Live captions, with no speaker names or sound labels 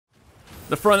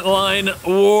The front line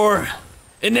war,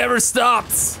 it never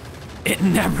stops. It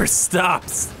never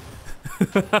stops.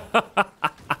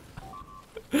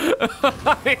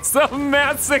 It's a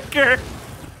massacre.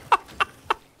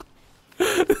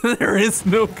 There is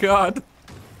no God.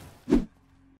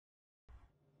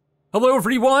 Hello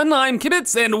everyone, I'm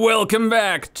Kibitz and welcome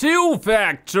back to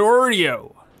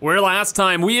Factorio, where last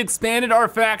time we expanded our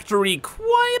factory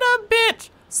quite a bit,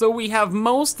 so we have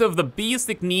most of the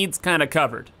basic needs kind of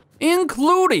covered,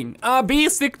 including a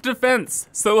basic defense,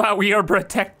 so that we are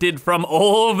protected from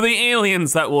all of the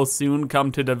aliens that will soon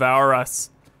come to devour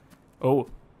us. Oh,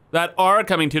 that are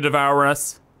coming to devour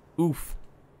us. Oof.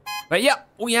 But yeah,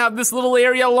 we have this little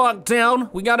area locked down.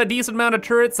 We got a decent amount of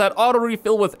turrets that auto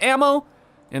refill with ammo,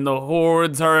 and the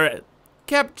hordes are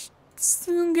kept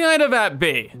kind of at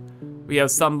bay. We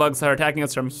have some bugs that are attacking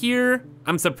us from here.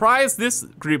 I'm surprised this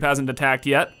group hasn't attacked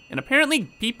yet. And apparently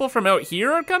people from out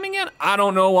here are coming in. I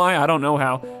don't know why, I don't know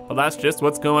how, but that's just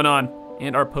what's going on.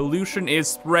 And our pollution is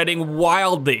spreading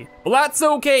wildly. Well, that's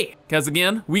okay, because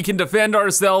again, we can defend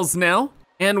ourselves now.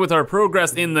 And with our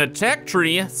progress in the tech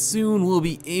tree, soon we'll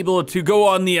be able to go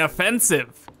on the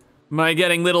offensive by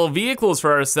getting little vehicles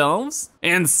for ourselves,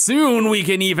 and soon we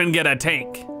can even get a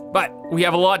tank. But we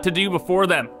have a lot to do before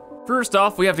then. First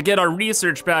off, we have to get our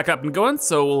research back up and going,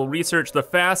 so we'll research the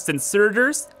fast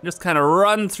inserters, just kind of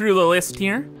run through the list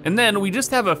here. And then we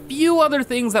just have a few other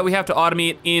things that we have to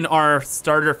automate in our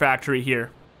starter factory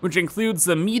here, which includes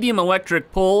the medium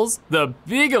electric poles, the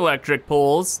big electric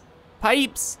poles,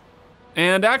 pipes,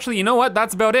 and actually, you know what?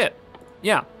 That's about it.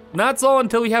 Yeah, that's all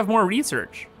until we have more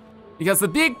research. Because the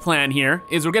big plan here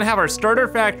is we're gonna have our starter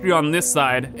factory on this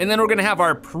side, and then we're gonna have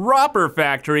our proper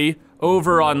factory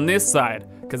over on this side.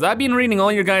 Because I've been reading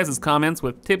all your guys' comments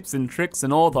with tips and tricks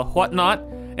and all the whatnot,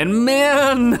 and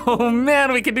man, oh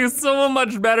man, we can do so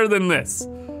much better than this.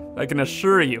 I can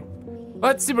assure you.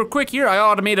 But super quick here, I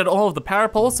automated all of the power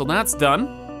poles, so that's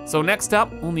done. So next up,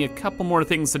 only a couple more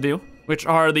things to do, which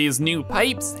are these new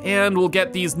pipes, and we'll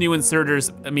get these new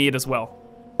inserters made as well.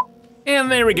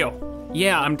 And there we go.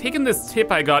 Yeah, I'm taking this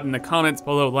tip I got in the comments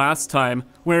below last time,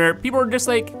 where people were just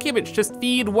like, Kibitz, just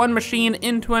feed one machine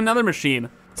into another machine.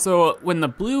 So when the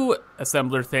blue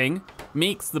assembler thing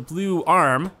makes the blue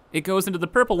arm, it goes into the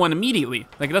purple one immediately.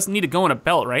 Like, it doesn't need to go in a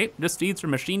belt, right? It just feeds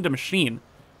from machine to machine.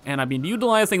 And I've been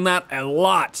utilizing that a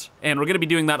lot, and we're gonna be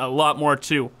doing that a lot more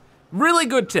too. Really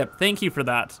good tip, thank you for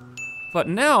that. But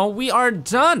now we are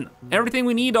done. Everything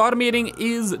we need automating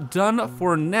is done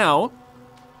for now.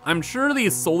 I'm sure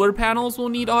these solar panels will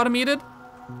need automated.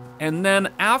 And then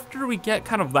after we get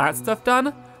kind of that stuff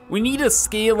done, we need to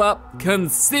scale up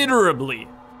considerably.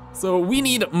 So we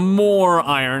need more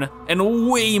iron and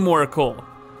way more coal.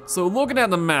 So looking at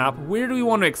the map, where do we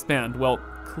want to expand? Well,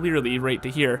 clearly right to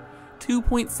here.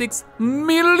 2.6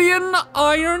 million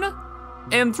iron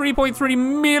and 3.3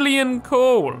 million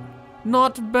coal.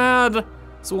 Not bad.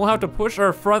 So we'll have to push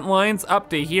our front lines up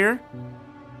to here.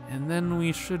 And then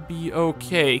we should be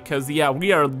okay, cause yeah,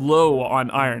 we are low on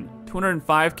iron.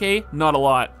 205K, not a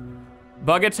lot.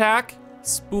 Bug attack,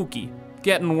 spooky,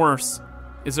 getting worse.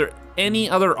 Is there any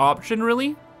other option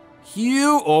really?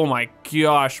 Oh my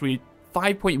gosh, we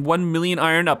 5.1 million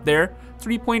iron up there,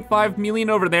 3.5 million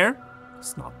over there.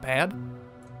 It's not bad.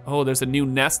 Oh, there's a new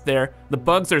nest there. The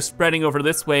bugs are spreading over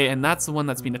this way, and that's the one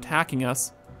that's been attacking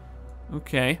us.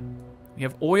 Okay, we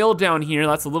have oil down here,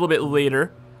 that's a little bit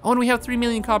later. Oh, and we have 3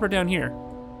 million copper down here.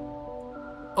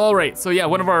 All right, so yeah,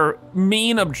 one of our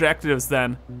main objectives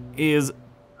then is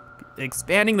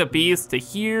expanding the base to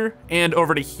here and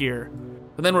over to here.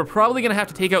 But then we're probably gonna have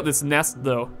to take out this nest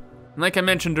though. And like I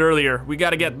mentioned earlier, we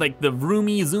gotta get like the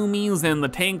roomy zoomies and the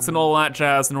tanks and all that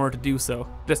jazz in order to do so.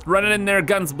 Just running in there,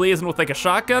 guns blazing with like a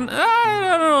shotgun?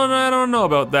 I don't know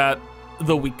about that.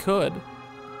 Though we could.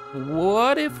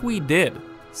 What if we did?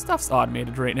 Stuff's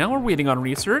automated right now, we're waiting on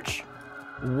research.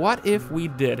 What if we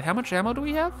did? How much ammo do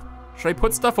we have? Should I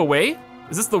put stuff away?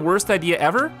 Is this the worst idea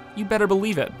ever? You better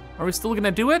believe it. Are we still gonna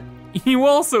do it? You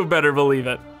also better believe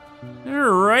it.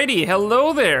 Alrighty,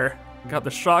 hello there. Got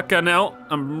the shotgun out.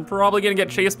 I'm probably gonna get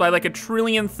chased by like a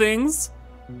trillion things.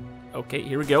 Okay,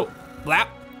 here we go. Blap.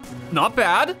 Not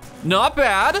bad, not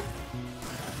bad.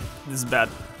 This is bad,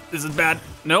 this is bad.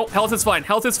 No, health is fine,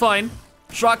 health is fine.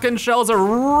 Shotgun shells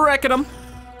are wrecking them.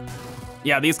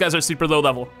 Yeah, these guys are super low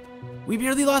level. We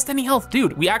barely lost any health.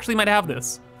 Dude, we actually might have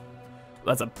this.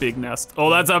 That's a big nest.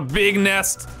 Oh, that's a big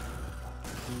nest.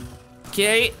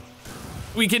 Okay,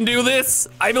 we can do this,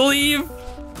 I believe.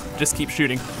 Just keep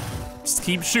shooting. Just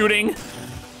keep shooting.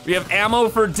 We have ammo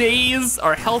for days.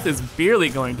 Our health is barely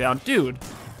going down. Dude,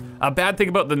 a bad thing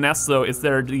about the nest though is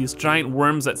there are these giant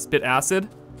worms that spit acid.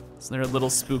 So they're a little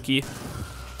spooky.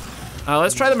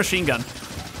 Let's try the machine gun.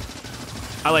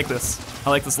 I like this. I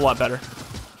like this a lot better.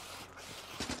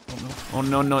 Oh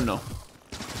no, no, no.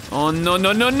 Oh no,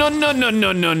 no, no, no, no, no,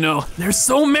 no, no, no. There's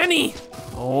so many.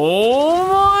 Oh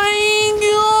my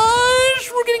gosh,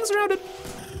 we're getting surrounded.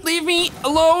 Leave me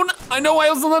alone. I know I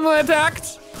was the one that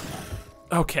attacked.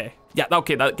 Okay, yeah,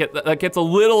 okay, that gets a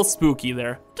little spooky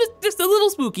there. Just a little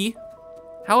spooky.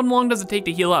 How long does it take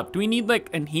to heal up? Do we need like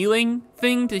a healing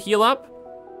thing to heal up?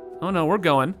 Oh no, we're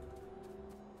going.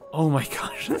 Oh my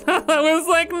gosh, that was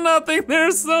like nothing.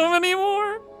 There's so many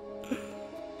more.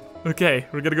 Okay,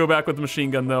 we're gonna go back with the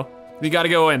machine gun though. We gotta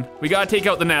go in. We gotta take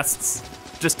out the nests.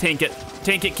 Just tank it.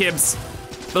 Tank it, Kibs.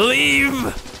 Believe!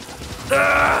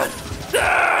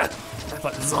 I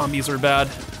thought the zombies were bad.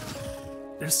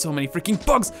 There's so many freaking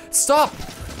bugs. Stop!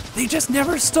 They just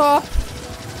never stop.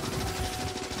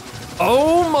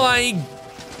 Oh my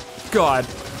God.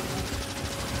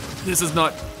 This is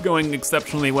not going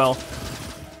exceptionally well.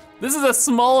 This is a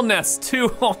small nest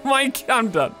too. Oh my God,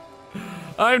 I'm done.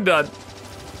 I'm done.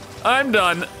 I'm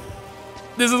done.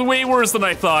 This is way worse than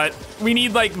I thought. We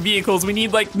need like vehicles, we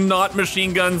need like not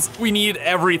machine guns, we need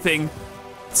everything.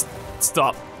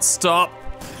 Stop, stop,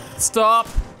 stop,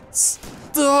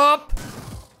 stop.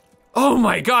 Oh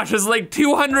my gosh, there's like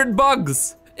 200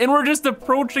 bugs. And we're just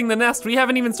approaching the nest. We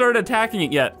haven't even started attacking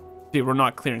it yet. Dude, we're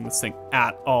not clearing this thing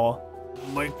at all. Oh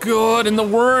my God, and the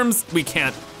worms. We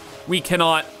can't, we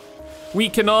cannot, we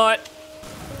cannot.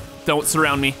 Don't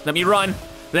surround me, let me run.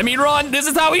 Let me run, this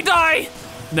is how we die.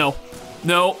 No,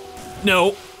 no,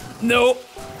 no, no,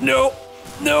 no,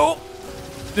 no.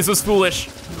 This was foolish.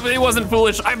 It wasn't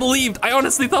foolish, I believed. I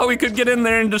honestly thought we could get in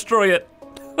there and destroy it.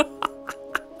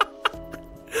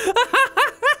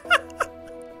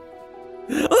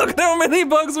 Look at how many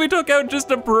bugs we took out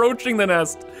just approaching the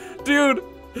nest. Dude,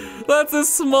 that's a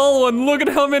small one. Look at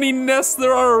how many nests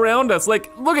there are around us.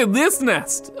 Like, look at this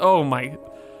nest. Oh my,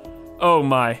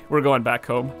 we're going back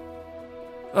home.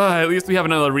 At least we have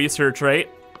another research, right?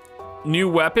 New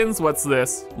weapons, what's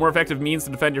this? More effective means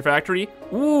to defend your factory.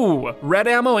 Ooh, red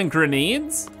ammo and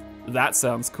grenades? That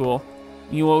sounds cool.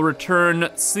 You will return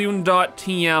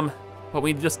soon.tm, but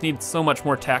we just need so much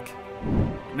more tech.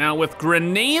 Now with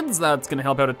grenades, that's gonna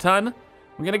help out a ton.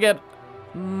 We're gonna get,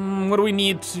 what do we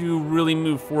need to really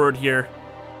move forward here?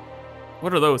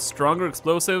 What are those, stronger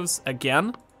explosives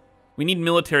again? We need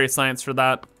military science for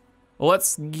that. Well,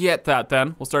 let's get that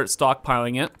then. We'll start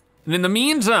stockpiling it. And in the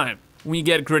meantime, we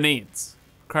get grenades.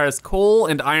 Requires coal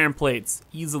and iron plates.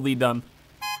 Easily done.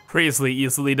 Crazily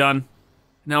easily done.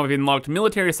 Now we've unlocked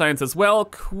military science as well.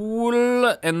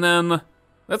 Cool. And then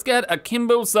let's get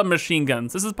akimbo submachine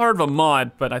guns. This is part of a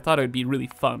mod, but I thought it would be really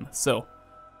fun, so.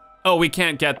 Oh, we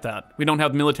can't get that. We don't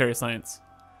have military science.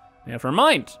 Never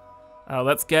mind.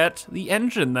 Let's get the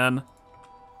engine then.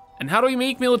 And how do we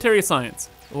make military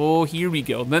science? Oh, here we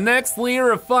go. The next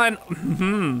layer of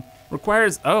fun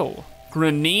requires,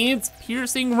 grenades,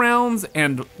 piercing rounds,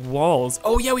 and walls.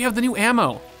 Oh yeah, we have the new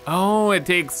ammo. Oh, it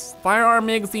takes firearm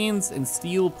magazines and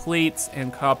steel plates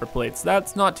and copper plates.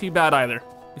 That's not too bad either,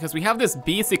 because we have this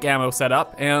basic ammo set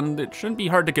up and it shouldn't be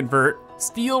hard to convert.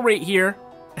 Steel right here,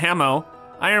 ammo,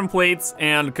 iron plates,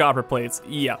 and copper plates.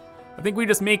 Yeah, I think we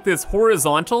just make this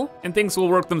horizontal and things will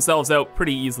work themselves out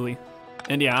pretty easily.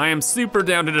 And yeah, I am super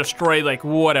down to destroy like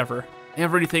whatever.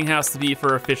 Everything has to be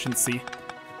for efficiency.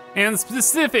 And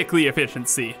specifically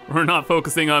efficiency. We're not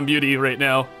focusing on beauty right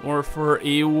now, or for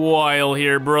a while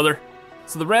here, brother.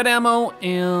 So the red ammo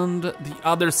and the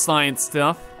other science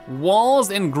stuff. Walls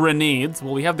and grenades.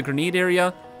 Well, we have the grenade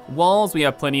area. Walls we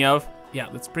have plenty of. Yeah,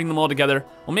 let's bring them all together.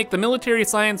 We'll make the military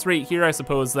science right here, I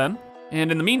suppose then. And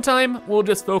in the meantime, we'll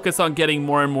just focus on getting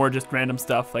more and more just random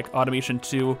stuff like automation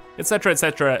 2, etc,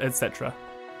 etc, etc.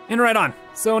 And right on.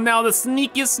 So now the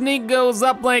sneaky snake goes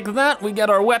up like that. We get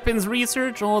our weapons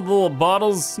research. All the little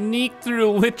bottles sneak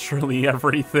through literally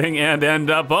everything and end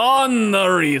up on the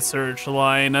research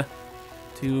line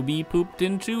to be pooped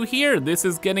into here. This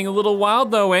is getting a little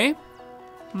wild though, eh?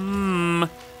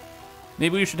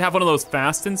 Maybe we should have one of those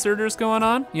fast inserters going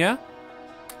on, yeah?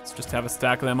 Let's just have a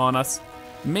stack of them on us.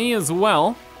 May as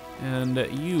well. And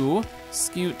you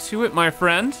scoot to it, my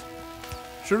friend.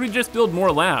 Should we just build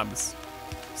more labs?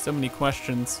 So many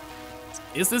questions.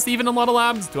 Is this even a lot of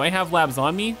labs? Do I have labs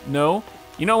on me? No.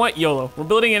 You know what, YOLO. We're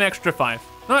building an extra 5.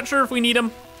 Not sure if we need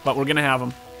them, but we're gonna have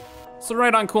them. So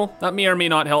right on, cool. That may or may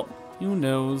not help. Who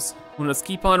knows? We'll just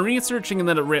keep on researching and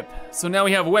let it rip. So now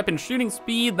we have weapon shooting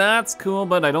speed. That's cool,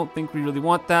 but I don't think we really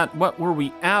want that. What were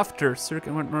we after?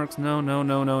 Circuit networks? No, no,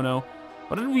 no, no, no.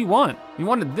 What did we want? We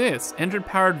wanted this.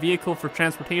 Engine-powered vehicle for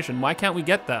transportation. Why can't we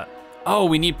get that? Oh,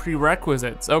 we need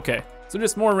prerequisites. Okay. So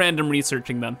just more random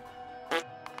researching then.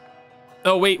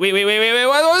 Oh, wait. What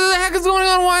the heck is going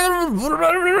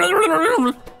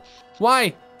on?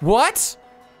 Why? What?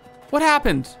 What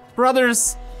happened?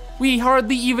 Brothers, we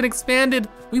hardly even expanded.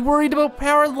 We worried about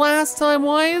power last time.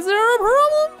 Why is there a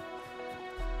problem?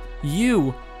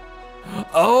 You.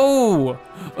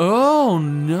 Oh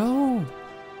no.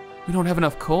 We don't have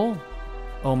enough coal.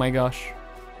 Oh my gosh.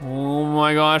 Oh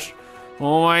my gosh. We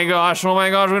don't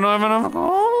have enough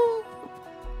coal.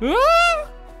 Ah!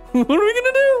 What are we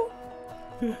gonna do?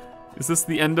 Is this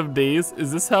the end of days?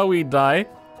 Is this how we die?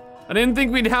 I didn't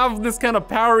think we'd have this kind of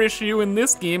power issue in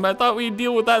this game. I thought we'd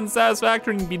deal with that in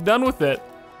Satisfactory and be done with it.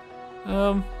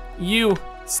 You,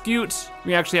 Scoot.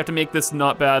 We actually have to make this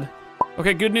not bad.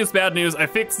 Okay, good news, bad news. I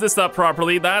fixed this up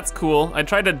properly. That's cool. I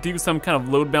tried to do some kind of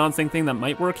load balancing thing that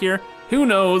might work here. Who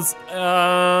knows?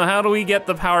 How do we get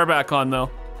the power back on though?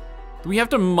 Do we have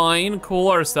to mine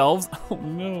coal ourselves? Oh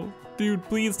no. Dude,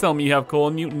 please tell me you have coal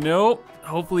in you. No.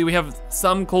 Hopefully we have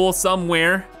some coal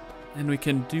somewhere and we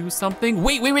can do something.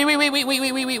 Wait. We're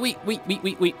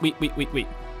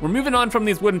moving on from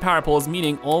these wooden power poles,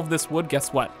 meaning all of this wood,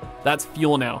 guess what? That's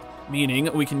fuel now.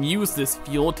 Meaning we can use this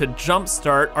fuel to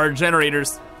jumpstart our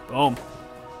generators. Boom.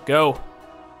 Go.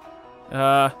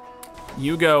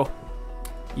 You go.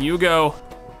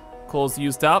 Coal's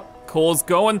used up. Coal's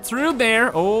going through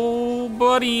there. Oh,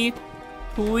 buddy.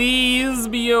 Please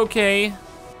be okay.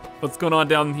 What's going on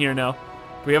down here now?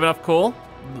 Do we have enough coal?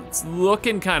 It's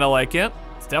looking kind of like it.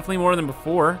 It's definitely more than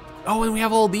before. Oh, and we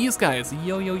have all these guys.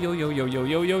 Yo. Look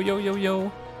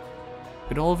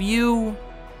at all of you.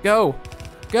 Go.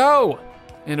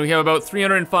 And we have about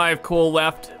 305 coal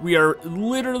left. We are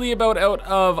literally about out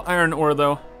of iron ore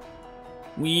though.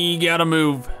 We gotta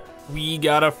move. We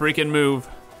gotta freaking move.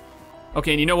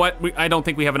 Okay, and you know what? I don't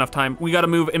think we have enough time. We gotta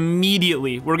move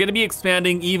immediately. We're gonna be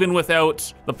expanding even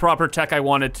without the proper tech I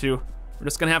wanted to. We're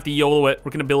just gonna have to YOLO it.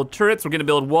 We're gonna build turrets, we're gonna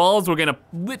build walls, we're gonna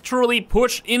literally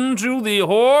push into the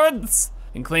hordes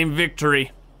and claim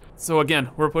victory. So again,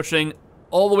 we're pushing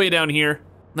all the way down here.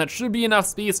 That should be enough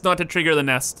space not to trigger the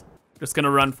nest. Just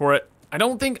gonna run for it. I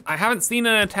haven't seen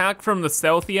an attack from the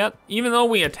south yet. Even though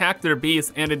we attacked their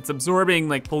base and it's absorbing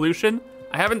like pollution,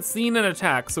 I haven't seen an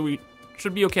attack, so we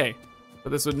should be okay. But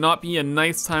this would not be a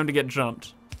nice time to get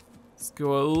jumped. Let's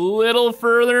go a little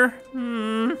further.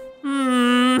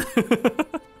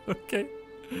 Okay.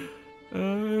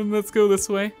 Let's go this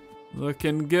way.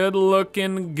 Looking good.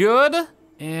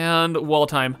 And wall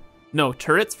time. No,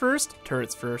 turrets first?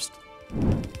 Turrets first.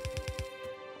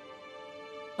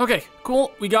 Okay,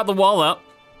 cool, we got the wall up.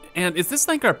 And is this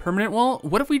like our permanent wall?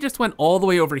 What if we just went all the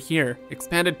way over here,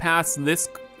 expanded past this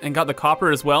and got the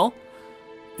copper as well?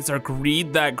 Is our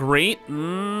greed that great?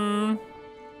 Oh,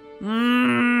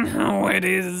 it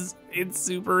is. It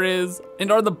super is.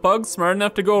 And are the bugs smart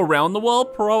enough to go around the wall?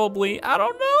 Probably, I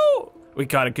don't know. We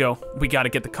gotta go. We gotta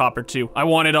get the copper too. I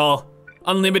want it all.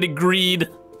 Unlimited greed.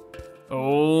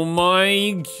 Oh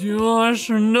my gosh,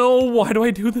 no, why do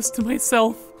I do this to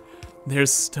myself?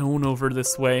 There's stone over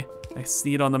this way. I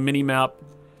see it on the mini map.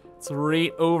 It's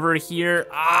right over here.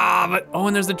 Oh,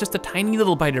 and there's just a tiny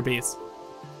little biter base.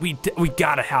 We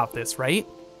gotta have this, right?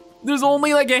 There's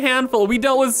only like a handful. We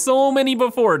dealt with so many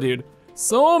before, dude.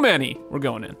 So many. We're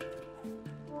going in.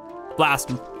 Blast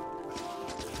them.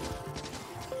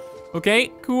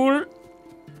 Okay, cool.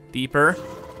 Deeper.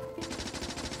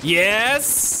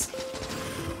 Yes!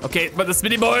 Okay, but the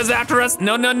spitty boy is after us.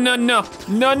 No,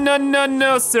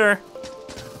 sir.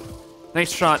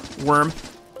 Nice shot, worm.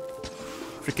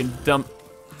 Freaking dumb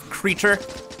creature.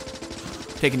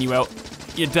 Taking you out.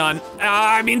 You're done.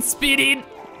 Speedied.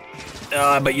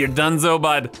 But you're donezo,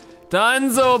 bud.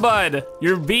 Donezo, bud.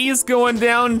 Your bee's going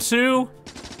down too.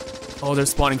 Oh, they're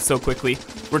spawning so quickly.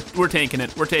 We're tanking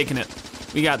it. We're taking it.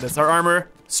 We got this. Our armor,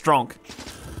 strong.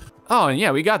 Oh, and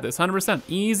yeah, we got this, 100%.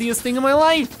 Easiest thing in my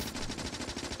life.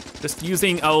 Just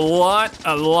using a lot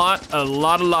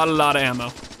of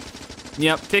ammo.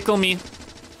 Yep, tickle me.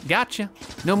 Gotcha.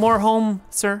 No more home,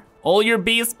 sir. All your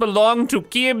beasts belong to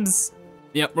Kibitz.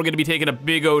 Yep, we're gonna be taking a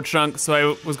big old chunk. So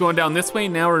I was going down this way,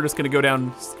 now we're just gonna go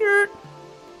down skirt.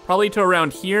 Probably to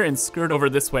around here and skirt over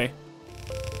this way.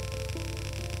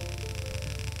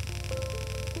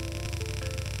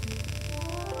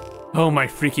 Oh my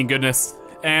freaking goodness.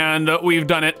 And we've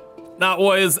done it. That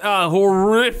was a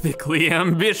horrifically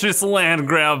ambitious land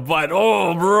grab, but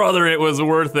oh brother, it was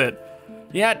worth it.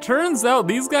 Yeah, it turns out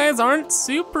these guys aren't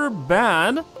super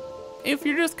bad if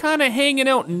you're just kind of hanging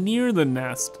out near the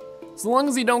nest. As long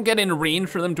as you don't get in range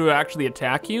for them to actually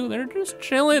attack you, they're just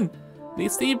chilling. They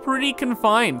stay pretty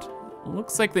confined.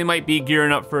 Looks like they might be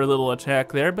gearing up for a little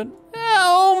attack there, but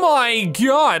oh my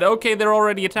god. Okay, they're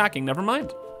already attacking, never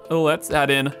mind. let's add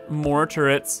in more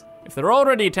turrets. If they're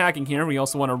already attacking here, we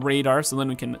also want a radar so then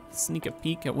we can sneak a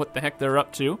peek at what the heck they're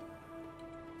up to.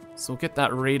 So we'll get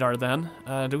that radar then.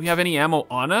 Do we have any ammo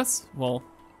on us? Well,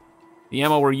 the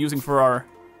ammo we're using for our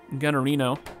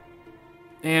gunnerino.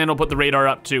 And I'll put the radar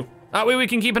up too. That way we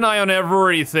can keep an eye on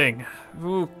everything.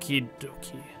 Okie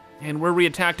dokie. And were we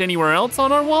attacked anywhere else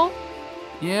on our wall?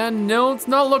 Yeah, no, it's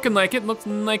not looking like it. Looks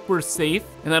like we're safe.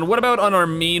 And then what about on our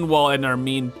main wall and our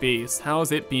main base?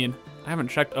 How's it been? I haven't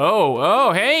checked.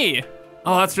 Oh, hey.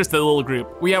 Oh, that's just a little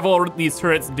group. We have all these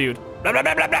turrets, dude. Blah, blah,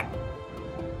 blah, blah, blah.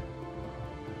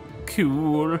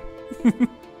 Cool.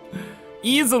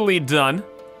 Easily done.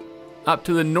 Up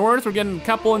to the north, we're getting a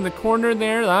couple in the corner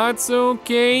there. That's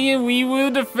okay, we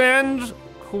will defend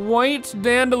quite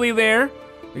dandily there.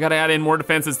 We gotta add in more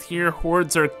defenses here.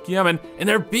 Hordes are coming, and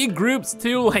they're big groups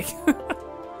too, like,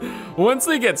 once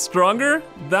they get stronger,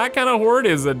 that kind of horde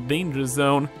is a danger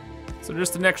zone. So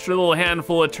just an extra little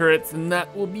handful of turrets, and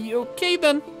that will be okay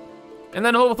then. And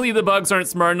then hopefully the bugs aren't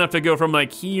smart enough to go from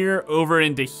like here over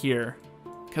into here.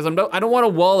 Because I don't want to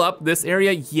wall up this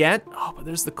area yet. Oh, but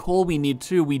there's the coal we need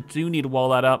too. We do need to wall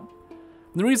that up.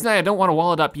 And the reason I don't want to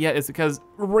wall it up yet is because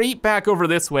right back over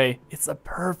this way, it's a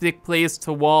perfect place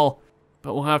to wall.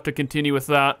 But we'll have to continue with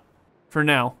that for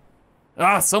now.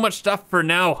 Ah, so much stuff for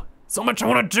now. So much I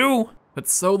want to do, but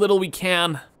so little we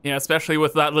can. Yeah, especially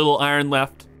with that little iron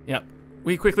left. Yep,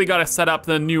 we quickly got to set up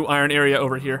the new iron area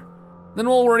over here. Then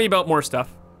we'll worry about more stuff.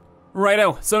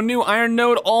 Righto, so new iron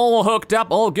node all hooked up,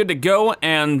 all good to go,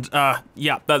 and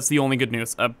yeah, that's the only good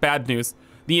news. Bad news,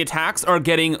 the attacks are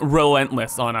getting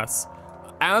relentless on us.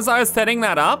 As I was setting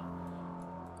that up,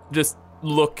 just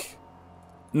look.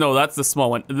 No, that's the small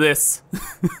one, this.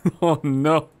 Oh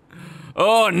no.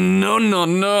 Oh no, no,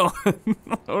 no.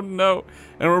 Oh no.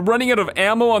 And we're running out of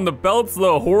ammo on the belts,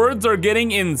 the hordes are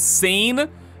getting insane.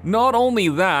 Not only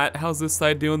that, how's this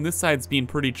side doing? This side's been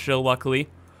pretty chill, luckily.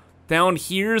 Down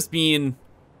here's been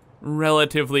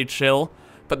relatively chill,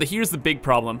 but here's the big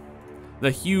problem,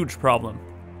 the huge problem.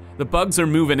 The bugs are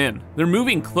moving in. They're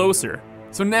moving closer.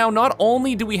 So now not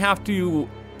only do we have to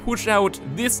push out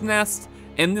this nest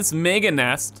and this mega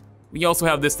nest, we also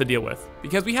have this to deal with.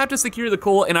 Because we have to secure the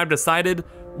coal, and I've decided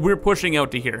we're pushing out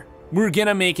to here. We're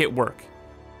gonna make it work.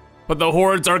 But the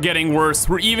hordes are getting worse.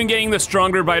 We're even getting the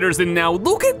stronger biters in now.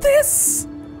 Look at this!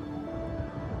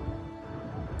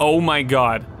 Oh my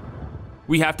God.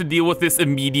 We have to deal with this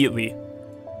immediately.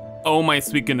 Oh my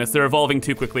sweet goodness, they're evolving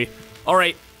too quickly. All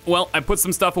right, well, I put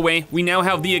some stuff away. We now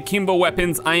have the akimbo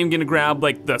weapons. I am gonna grab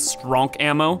like the stronk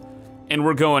ammo, and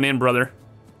we're going in, brother.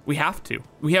 We have to.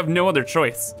 We have no other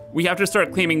choice. We have to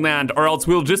start claiming land, or else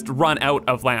we'll just run out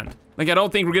of land. Like, I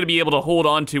don't think we're gonna be able to hold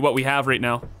on to what we have right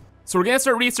now. So we're gonna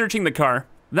start researching the car.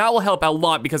 That will help out a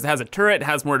lot because it has a turret, it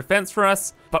has more defense for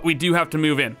us, but we do have to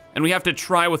move in. And we have to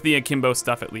try with the akimbo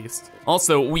stuff at least.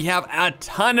 Also, we have a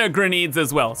ton of grenades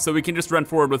as well, so we can just run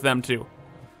forward with them too.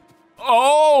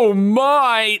 Oh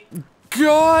my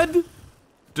God!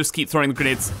 Just keep throwing the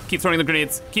grenades, keep throwing the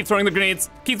grenades, keep throwing the grenades,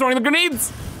 keep throwing the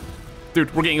grenades!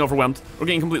 Dude, we're getting overwhelmed. We're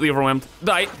getting completely overwhelmed.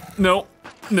 Die, no,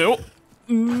 no,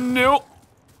 no,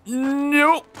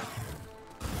 no.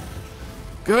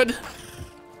 Good.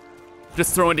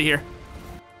 Just throw into here.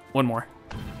 One more.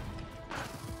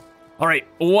 All right,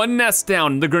 one nest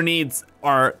down. The grenades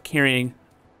are carrying.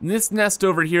 This nest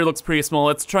over here looks pretty small.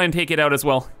 Let's try and take it out as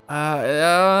well.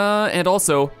 And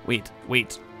also, wait.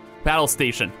 Battle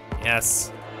station,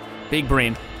 yes. Big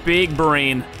brain, big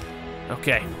brain.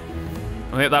 Okay,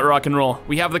 I'll hit that rock and roll.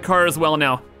 We have the car as well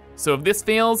now. So if this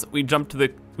fails, we jump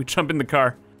in the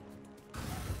car.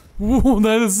 Whoa,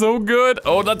 that is so good.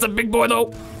 Oh, that's a big boy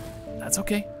though. That's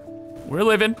okay. We're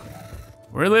living.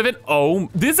 We're living. Oh,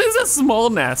 this is a small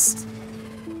nest.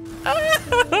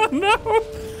 No.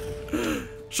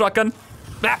 Shotgun.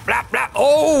 Blah, blah, blah.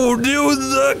 Oh, dude,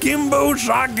 the Kimbo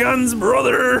shotguns,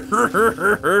 brother.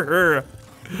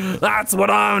 That's what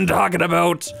I'm talking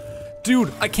about.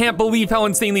 Dude, I can't believe how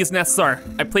insane these nests are.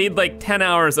 I played like 10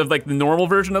 hours of like the normal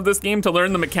version of this game to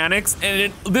learn the mechanics,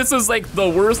 and this is like the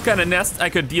worst kind of nest I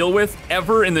could deal with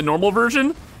ever in the normal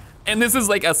version. And this is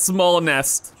like a small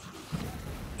nest.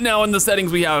 Now in the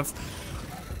settings we have,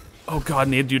 oh God,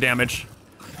 and they do damage.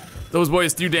 Those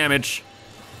boys do damage.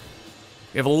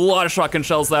 We have a lot of shotgun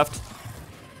shells left.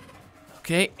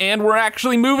 Okay, and we're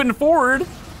actually moving forward.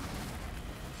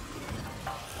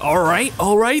 All right,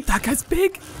 that guy's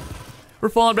big. We're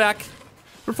falling back.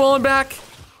 We're falling back.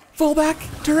 Fall back,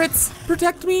 turrets,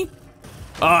 protect me.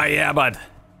 Oh yeah, bud.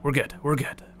 We're good, we're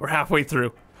good. We're halfway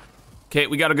through. Okay,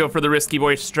 we gotta go for the risky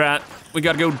boy strat. We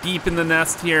gotta go deep in the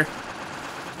nest here.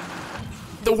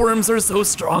 The worms are so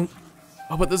strong.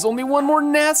 Oh, but there's only one more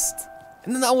nest.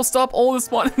 And then that will stop all the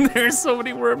spawning. There's so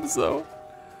many worms though.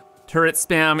 Turret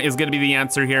spam is gonna be the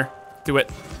answer here. Do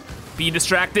it. Be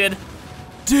distracted.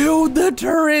 Dude, the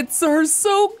turrets are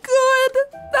so good.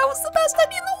 That was the best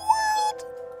idea in the world.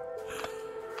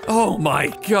 Oh my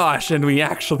gosh, and we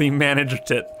actually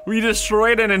managed it. We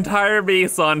destroyed an entire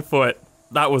base on foot.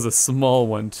 That was a small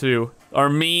one too. Our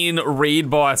main raid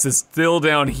boss is still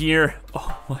down here.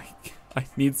 Oh my, I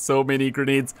need so many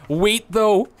grenades. Wait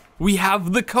though, we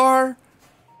have the car.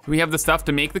 Do we have the stuff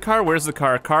to make the car? Where's the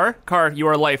car? Car, you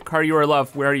are life. Car, you are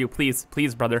love. Where are you? Please,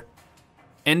 please, brother.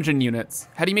 Engine units.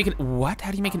 How do you make it? What? How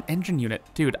do you make an engine unit?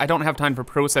 Dude, I don't have time for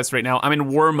process right now. I'm in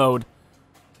war mode.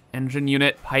 Engine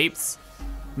unit, pipes.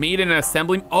 Made in an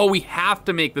assembly. Oh, we have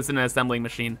to make this in an assembling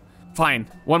machine. Fine,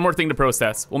 one more thing to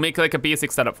process. We'll make like a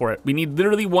basic setup for it. We need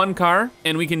literally one car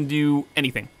and we can do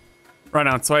anything. Right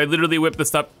on, so I literally whipped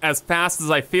this up as fast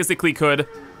as I physically could.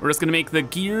 We're just gonna make the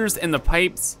gears and the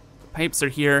pipes. Pipes are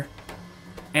here.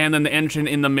 And then the engine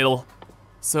in the middle.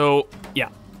 So yeah,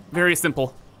 very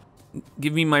simple.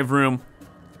 Give me my room.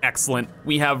 Excellent,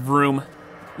 we have room.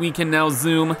 We can now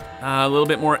zoom. A little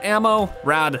bit more ammo,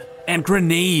 rad. And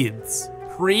grenades.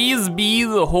 Praise be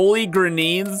the holy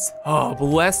grenades. Oh,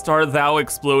 blessed are thou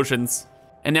explosions.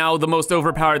 And now the most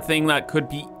overpowered thing that could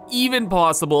be even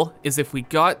possible is if we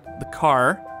got the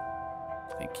car.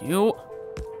 Thank you.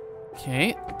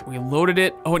 Okay, we loaded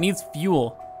it. Oh, it needs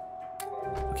fuel.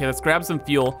 Okay, let's grab some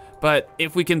fuel. But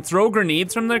if we can throw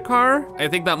grenades from their car, I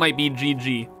think that might be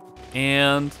GG.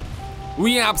 And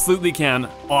we absolutely can.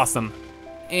 Awesome.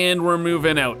 And we're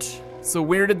moving out. So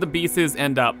where did the bases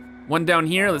end up? One down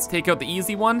here, let's take out the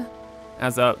easy one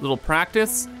as a little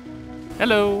practice.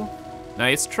 Hello,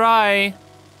 nice try.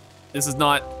 This is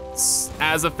not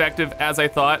as effective as I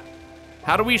thought.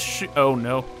 How do we shoot? Oh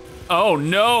no, oh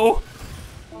no.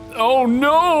 Oh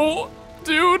no,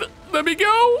 dude, let me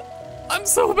go. I'm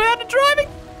so bad at driving.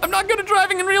 I'm not good at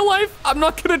driving in real life. I'm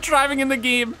not good at driving in the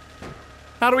game.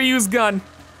 How do we use gun?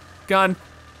 Gun,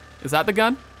 is that the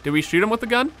gun? Did we shoot him with the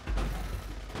gun?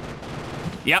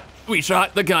 Yep, we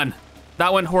shot the gun.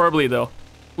 That went horribly though.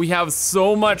 We have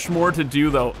so much more to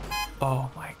do though. Oh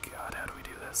my God, how do we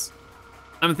do this?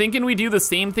 I'm thinking we do the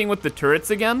same thing with the turrets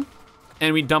again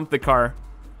and we dump the car.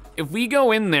 If we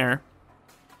go in there,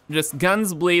 just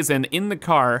guns blazing in the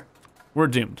car, we're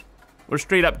doomed. We're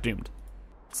straight up doomed.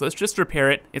 So let's just repair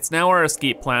it. It's now our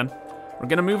escape plan. We're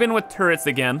gonna move in with turrets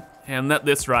again and let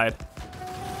this ride.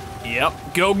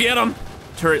 Yep, go get them.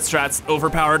 Turret strats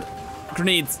overpowered.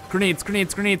 Grenades, grenades,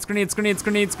 grenades, grenades, grenades, grenades,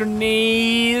 grenades,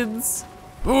 grenades.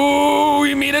 Ooh,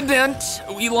 we made a dent.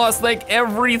 We lost like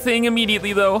everything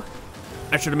immediately though.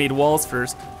 I should have made walls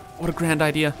first. What a grand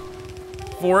idea.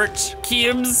 Fort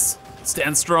Kibitz,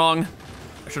 stand strong.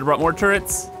 I should have brought more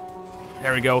turrets.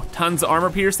 There we go, tons of armor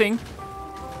piercing.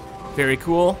 Very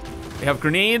cool. We have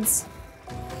grenades.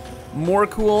 More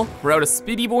cool. We're out of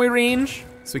Spitty Boy range,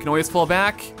 so we can always fall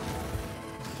back.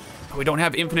 But we don't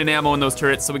have infinite ammo in those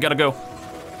turrets, so we gotta go.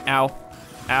 Ow,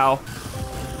 ow,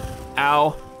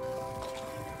 ow.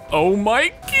 Oh my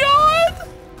God!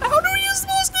 How are you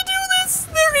supposed to do this?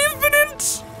 They're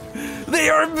infinite! They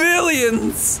are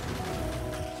billions!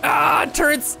 Ah,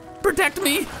 turrets, protect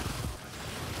me!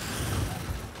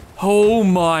 Oh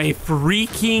my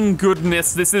freaking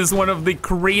goodness, this is one of the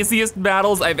craziest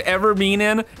battles I've ever been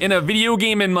in a video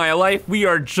game in my life. We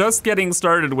are just getting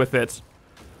started with it.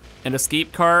 And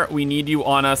escape car, we need you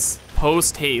on us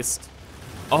post haste.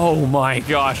 Oh my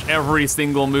gosh, every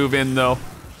single move in though.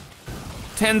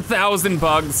 10,000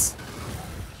 bugs.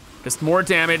 Just more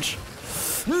damage.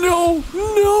 No,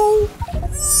 no,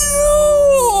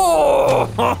 no!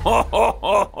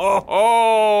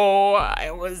 I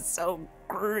was so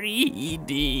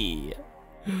greedy.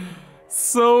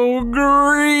 So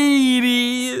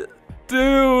greedy.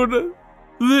 Dude.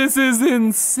 This is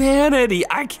insanity.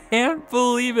 I can't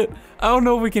believe it. I don't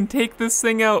know if we can take this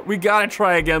thing out. We gotta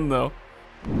try again though.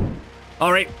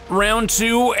 All right, round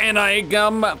 2 and I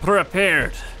come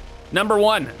prepared. Number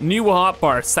 1, new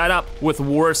hotbar set up with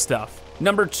war stuff.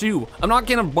 Number 2, I'm not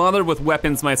gonna bother with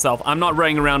weapons myself. I'm not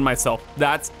running around myself.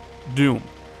 That's doom.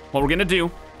 What we're gonna do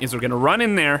is we're gonna run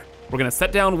in there. We're gonna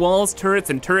set down walls,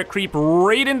 turrets, and turret creep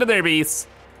right into their base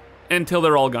until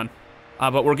they're all gone.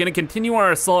 But we're gonna continue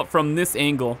our assault from this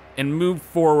angle and move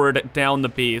forward down the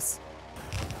base.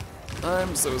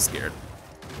 I'm so scared.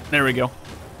 There we go.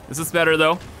 This is better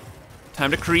though. Time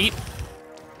to creep.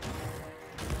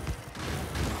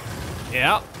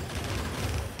 Yeah.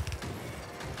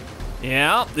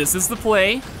 Yeah, this is the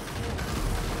play.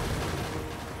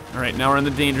 All right, now we're in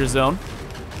the danger zone.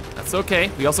 That's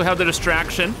okay. We also have the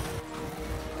distraction.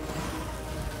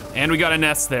 And we got a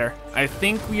nest there. I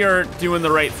think we are doing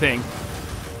the right thing.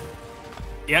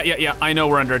 Yeah, I know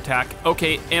we're under attack.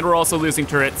 Okay, and we're also losing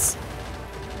turrets.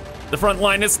 The front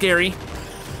line is scary.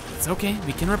 It's okay,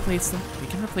 we can replace them. We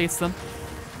can replace them.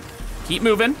 Keep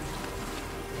moving.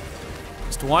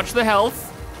 Just watch the health.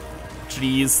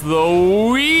 Jeez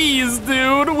Louise,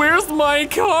 dude, where's my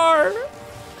car?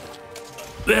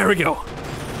 There we go.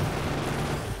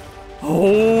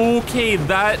 Okay,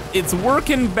 it's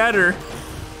working better,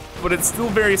 but it's still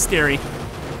very scary.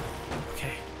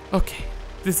 Okay,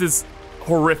 this is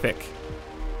horrific.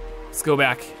 Let's go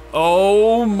back.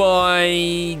 Oh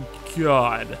my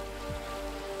God.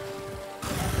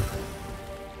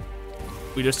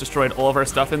 We just destroyed all of our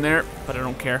stuff in there, but I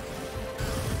don't care.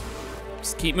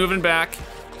 Just keep moving back.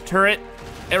 Turret,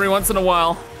 every once in a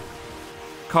while.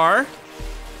 Car.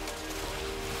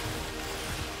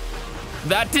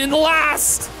 That didn't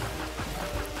last!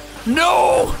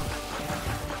 No!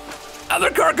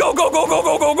 Other car, go, go, go, go,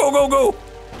 go, go, go, go, go!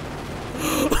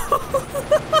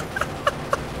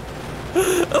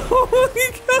 Oh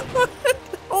my God,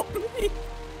 help me!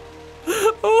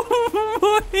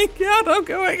 Oh my God, I'm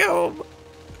going home.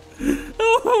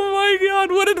 Oh my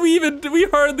God, what did we even do? We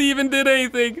hardly even did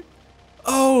anything.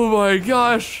 Oh my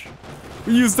gosh.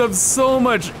 We used up so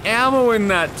much ammo in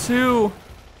that too.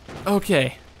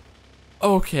 Okay.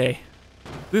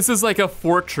 This is like a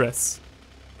fortress.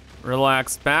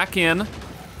 Relax, back in.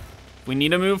 We need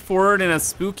to move forward in a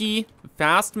spooky,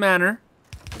 fast manner.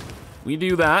 We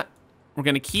do that. We're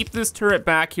gonna keep this turret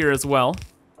back here as well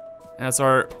as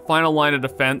our final line of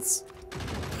defense.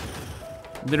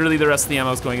 Literally the rest of the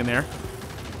ammo is going in there.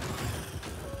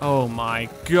 Oh my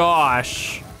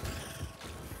gosh.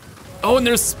 Oh, and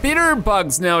there's spitter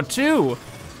bugs now too.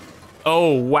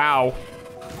 Oh, wow.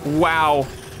 Wow.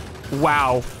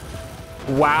 Wow.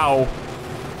 Wow.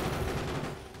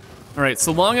 All right,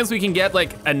 so long as we can get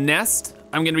like a nest,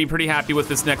 I'm gonna be pretty happy with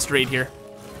this next raid here.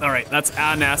 All right, that's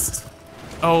a nest.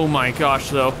 Oh my gosh,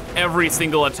 though. Every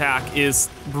single attack is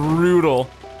brutal.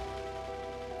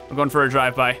 I'm going for a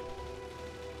drive-by.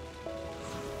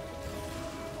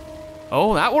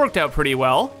 Oh, that worked out pretty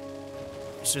well.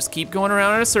 Let's just keep going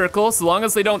around in a circle. So long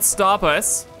as they don't stop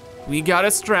us, we got a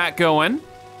strat going.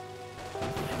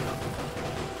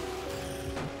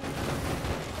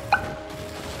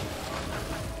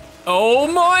 Oh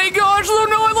my gosh, oh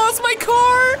no, I lost my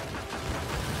car!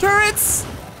 Turrets!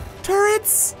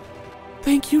 Turrets!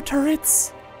 Thank you,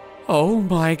 turrets. Oh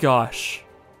my gosh.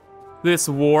 This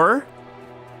war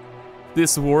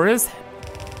is,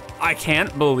 I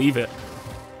can't believe it.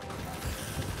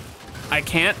 I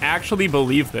can't actually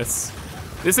believe this.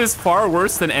 This is far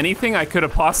worse than anything I could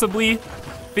have possibly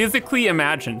physically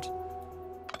imagined.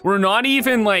 We're not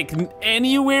even like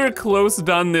anywhere close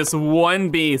done this one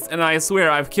base, and I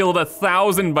swear I've killed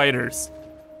 1,000 biters.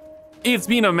 It's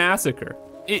been a massacre.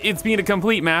 It's been a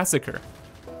complete massacre.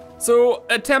 So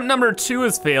attempt number 2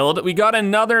 has failed. We got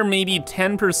another maybe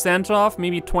 10% off,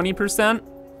 maybe 20%.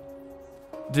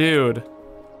 Dude,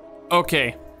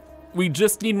 okay. We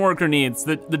just need more grenades.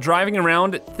 The driving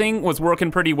around thing was working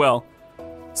pretty well.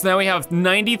 So now we have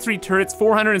 93 turrets,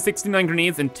 469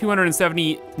 grenades, and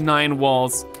 279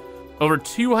 walls. Over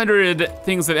 200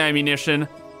 things of ammunition.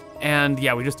 And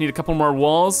yeah, we just need a couple more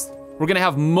walls. We're gonna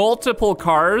have multiple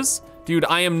cars. Dude,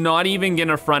 I am not even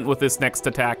gonna front with this next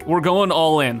attack. We're going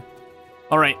all in.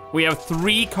 All right, we have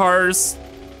 3 cars,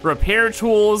 repair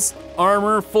tools,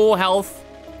 armor, full health.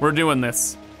 We're doing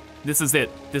this. This is it.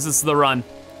 This is the run.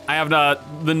 I have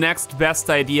the next best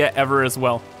idea ever as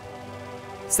well.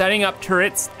 Setting up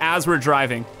turrets as we're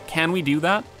driving. Can we do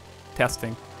that?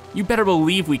 Testing. You better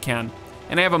believe we can.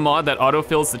 And I have a mod that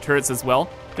autofills the turrets as well,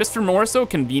 just for more so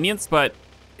convenience, but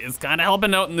it's kind of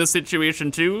helping out in this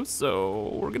situation too, so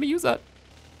we're gonna use that.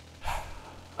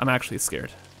 I'm actually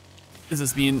scared. This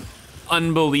has been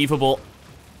unbelievable.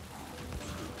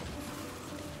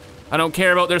 I don't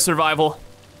care about their survival.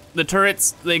 The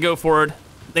turrets, they go forward.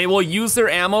 They will use their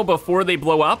ammo before they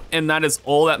blow up, and that is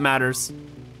all that matters.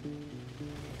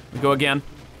 We go again.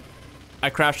 I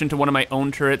crashed into one of my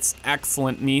own turrets.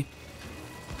 Excellent me.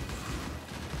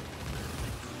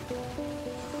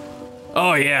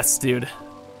 Oh yes, dude.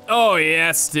 Oh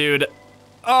yes, dude.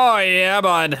 Oh yeah,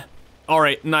 bud. All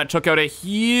right, and that took out a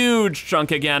huge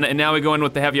chunk again, and now we go in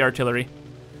with the heavy artillery.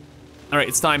 All right,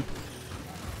 it's time.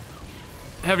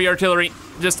 Heavy artillery,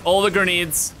 just all the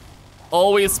grenades,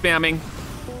 always spamming.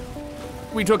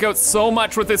 We took out so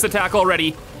much with this attack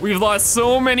already. We've lost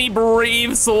so many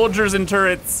brave soldiers and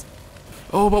turrets.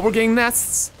 Oh, but we're getting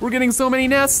nests. We're getting so many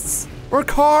nests. Or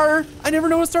car. I never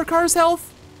noticed our car's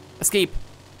health. Escape.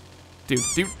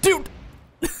 Dude.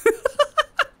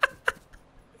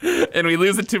 And we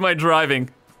lose it to my driving.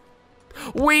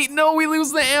 Wait, no, we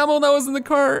lose the ammo that was in the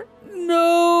car.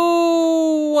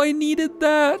 No, I needed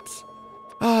that.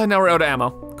 Now we're out of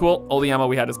ammo. Cool, all the ammo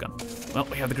we had is gone. Well,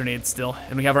 we have the grenades still,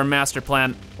 and we have our master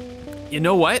plan. You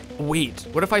know what? Wait,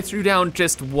 what if I threw down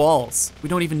just walls? We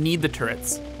don't even need the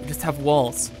turrets. We just have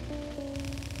walls.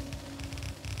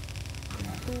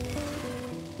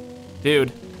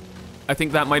 Dude, I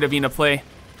think that might have been a play.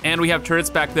 And we have turrets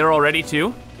back there already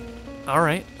too. All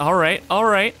right, all right, all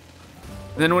right.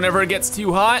 And then whenever it gets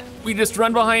too hot, we just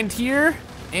run behind here,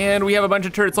 and we have a bunch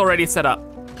of turrets already set up.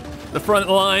 The front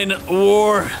line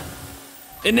war,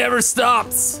 it never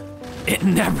stops. It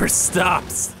never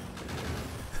stops.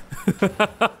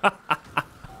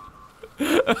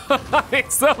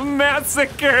 It's a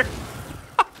massacre.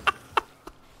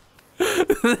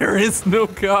 There is no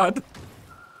God.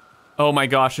 Oh my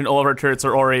gosh, and all of our turrets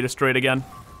are already destroyed again.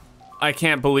 I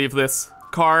can't believe this.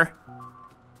 Car.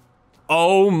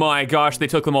 Oh my gosh, they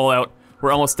took them all out.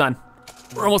 We're almost done.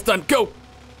 We're almost done, go.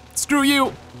 Screw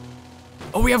you.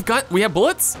 Oh, we have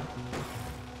bullets?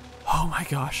 Oh my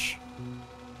gosh.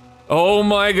 Oh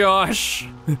my gosh.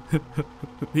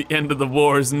 The end of the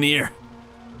war is near.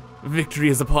 Victory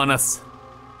is upon us.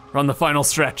 We're on the final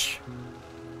stretch.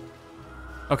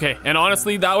 Okay, and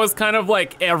honestly, that was kind of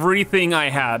like everything I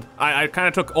had. I kind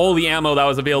of took all the ammo that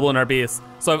was available in our base.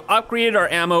 So I've upgraded our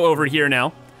ammo over here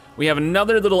now. We have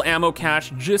another little ammo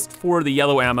cache just for the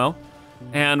yellow ammo.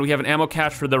 And we have an ammo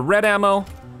cache for the red ammo.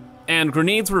 And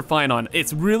grenades we're fine on.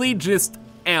 It's really just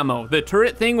ammo. The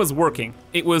turret thing was working.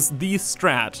 It was the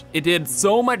strat. It did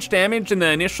so much damage in the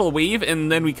initial wave,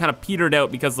 and then we kind of petered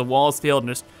out because the walls failed and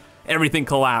just everything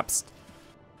collapsed.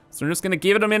 So we're just gonna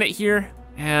give it a minute here,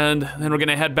 and then we're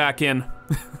gonna head back in.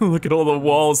 Look at all the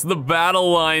walls, the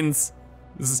battle lines.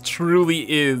 This truly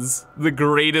is the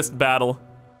greatest battle.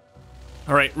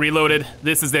 All right, reloaded.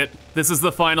 This is it. This is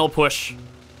the final push.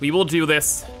 We will do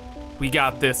this. We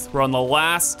got this. We're on the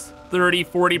last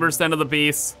 30–40% of the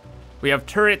base. We have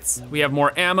turrets, we have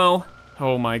more ammo.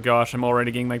 Oh my gosh, I'm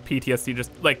already getting like PTSD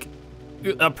just like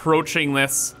approaching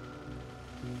this.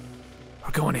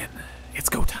 We're going in. It's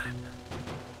go time.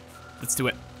 Let's do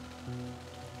it.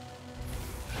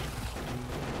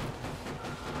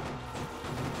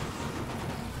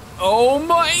 Oh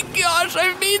my gosh,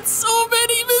 I've made so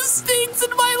many mistakes in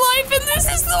my life, and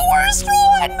this is the worst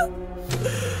one.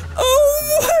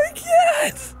 Oh my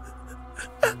god.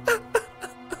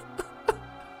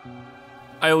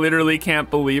 I literally can't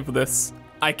believe this.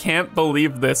 I can't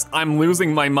believe this. I'm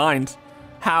losing my mind.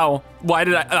 How? Why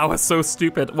did I was so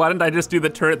stupid. Why didn't I just do the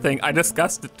turret thing? I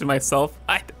discussed it to myself.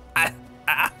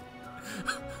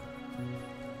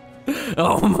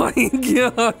 Oh my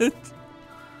god.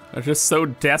 I was just so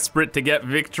desperate to get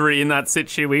victory in that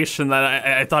situation that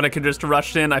I thought I could just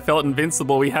rush in. I felt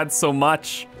invincible. We had so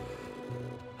much.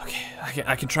 Okay,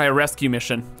 I can try a rescue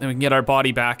mission and we can get our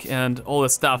body back and all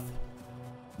this stuff.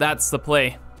 That's the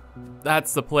play.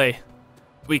 That's the play.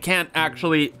 We can't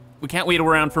wait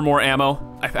around for more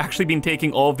ammo. I've actually been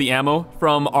taking all of the ammo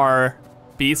from our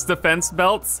beast defense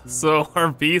belts, so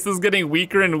our beast is getting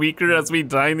weaker and weaker as we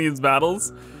die in these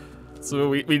battles. So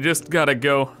we just gotta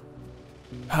go.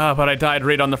 But I died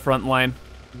right on the front line.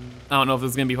 I don't know if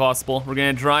this is gonna be possible. We're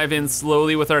gonna drive in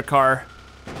slowly with our car.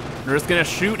 We're just gonna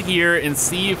shoot here and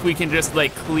see if we can just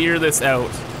like clear this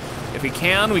out. If we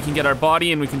can get our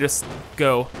body and we can just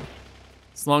go.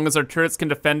 As long as our turrets can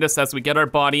defend us as we get our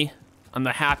body, I'm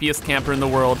the happiest camper in the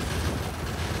world.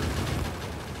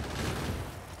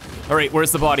 All right,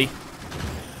 where's the body?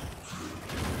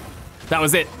 That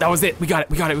was it, that was it. We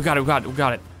got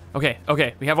it.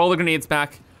 Okay, we have all the grenades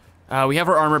back. We have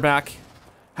our armor back.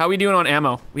 How are we doing on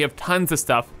ammo? We have tons of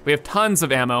stuff. We have tons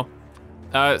of ammo.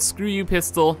 Screw you,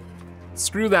 pistol.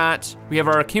 Screw that. We have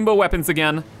our akimbo weapons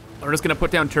again. We're just gonna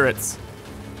put down turrets.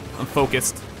 I'm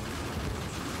focused.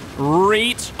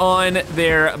 Right on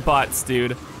their butts,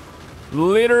 dude.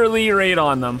 Literally right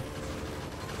on them.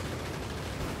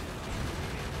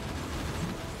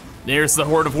 There's the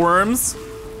horde of worms.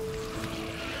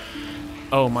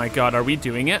 Oh my god, are we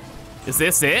doing it? Is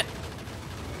this it?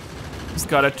 Just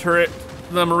got a turret,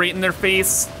 them right in their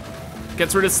face.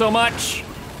 Gets rid of so much.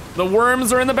 The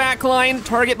worms are in the back line.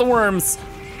 Target the worms.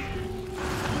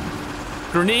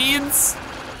 Grenades.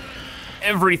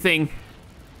 Everything.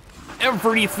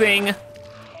 Everything.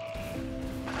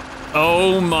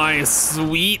 Oh my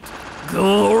sweet,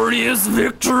 glorious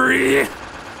victory.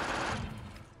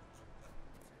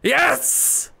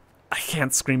 Yes! I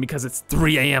can't scream because it's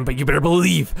 3 AM, but you better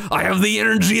believe I have the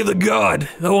energy of the god.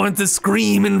 I want to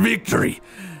scream in victory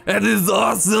at this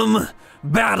awesome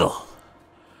battle.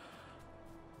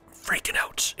 Freaking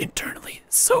out internally.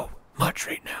 So much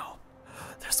right now.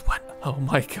 There's one. Oh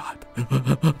my God.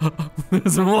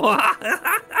 There's more.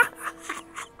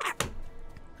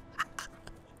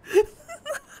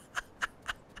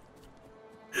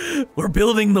 We're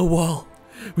building the wall.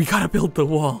 We gotta build the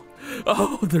wall.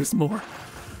 Oh, there's more.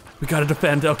 We gotta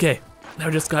defend. Okay, now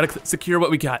we just gotta secure what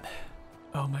we got.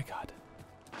 Oh my God.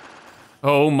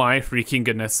 Oh my freaking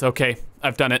goodness. Okay,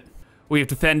 I've done it. We've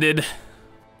defended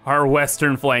our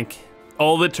western flank.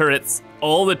 All the turrets,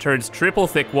 triple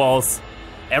thick walls,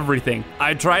 everything.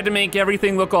 I tried to make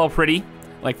everything look all pretty,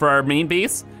 like for our main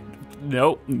base.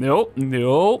 Nope.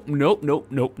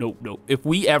 If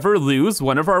we ever lose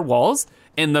one of our walls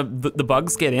and the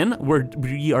bugs get in,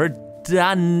 we are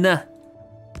done.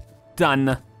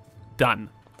 Done.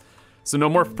 So no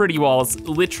more pretty walls,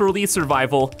 literally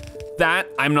survival. That,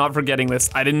 I'm not forgetting this.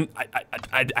 I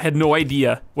had no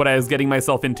idea what I was getting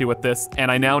myself into with this, and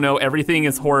I now know everything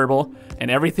is horrible and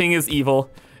everything is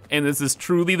evil, and this is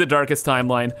truly the darkest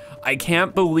timeline. I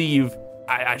can't believe,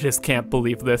 I just can't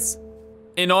believe this.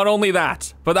 And not only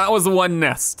that, but that was one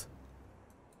nest.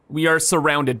 We are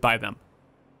surrounded by them,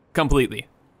 completely.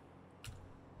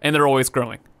 And they're always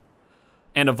growing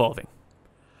and evolving.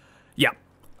 Yeah,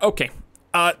 okay.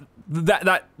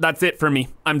 That's it for me.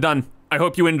 I'm done. I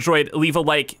hope you enjoyed. Leave a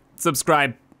like,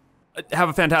 subscribe. Have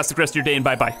a fantastic rest of your day, and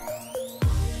bye-bye.